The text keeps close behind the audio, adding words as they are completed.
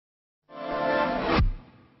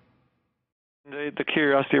The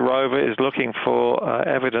Curiosity rover is looking for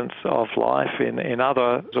evidence of life in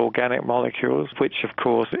other organic molecules, which of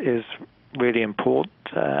course is really important.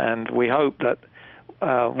 And we hope that,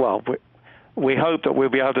 we hope that we'll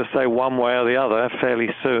be able to say one way or the other fairly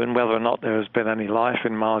soon whether or not there has been any life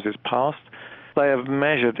in Mars's past. They have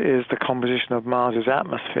measured is the composition of Mars's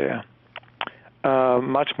atmosphere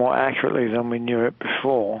much more accurately than we knew it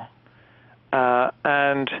before.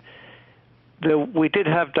 We did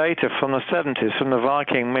have data from the 70s, from the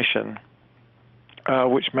Viking mission,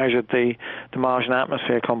 which measured the Martian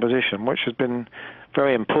atmosphere composition, which has been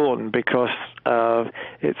very important because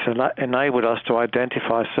it's enabled us to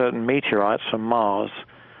identify certain meteorites from Mars.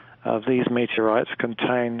 These meteorites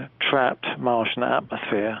contain trapped Martian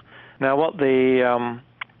atmosphere. Now, what the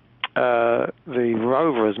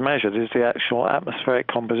rover has measured is the actual atmospheric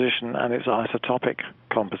composition and its isotopic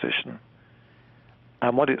composition.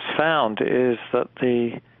 And what it's found is that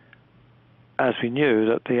as we knew,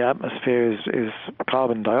 that the atmosphere is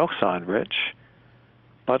carbon dioxide rich,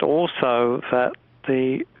 but also that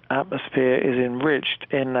the atmosphere is enriched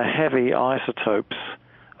in the heavy isotopes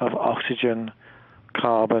of oxygen,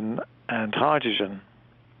 carbon, and hydrogen.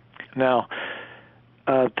 Now,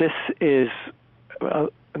 this is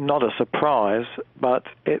not a surprise, but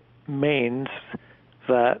it means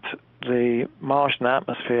that the Martian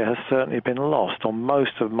atmosphere has certainly been lost, or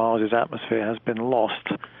most of Mars's atmosphere has been lost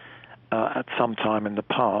at some time in the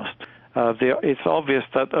past. It's obvious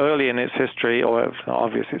that early in its history, or it's not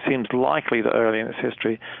obvious, it seems likely that early in its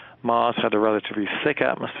history, Mars had a relatively thick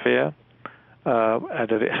atmosphere, and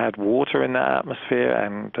that it had water in that atmosphere,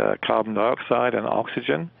 and carbon dioxide and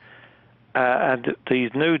oxygen. And these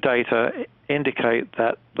new data indicate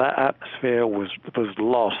that that atmosphere was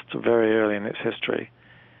lost very early in its history.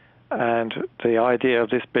 And the idea of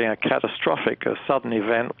this being a catastrophic, a sudden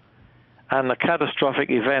event, and the catastrophic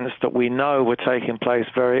events that we know were taking place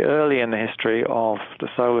very early in the history of the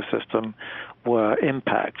solar system were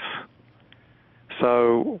impacts.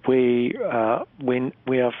 So we are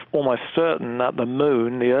almost certain that the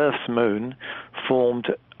moon, the Earth's moon, formed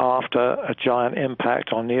after a giant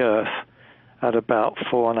impact on the Earth at about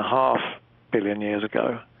 4.5 billion years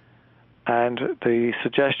ago. And the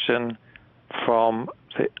suggestion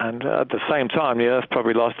and at the same time, the Earth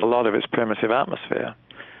probably lost a lot of its primitive atmosphere.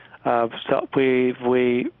 So we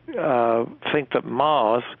think that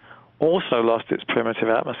Mars also lost its primitive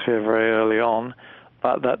atmosphere very early on,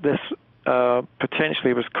 but that this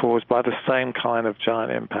potentially was caused by the same kind of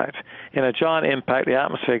giant impact. In a giant impact, the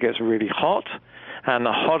atmosphere gets really hot, and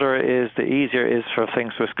the hotter it is, the easier it is for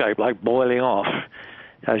things to escape, like boiling off.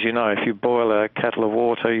 As you know, if you boil a kettle of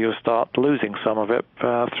water, you'll start losing some of it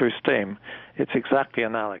through steam. It's exactly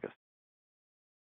analogous.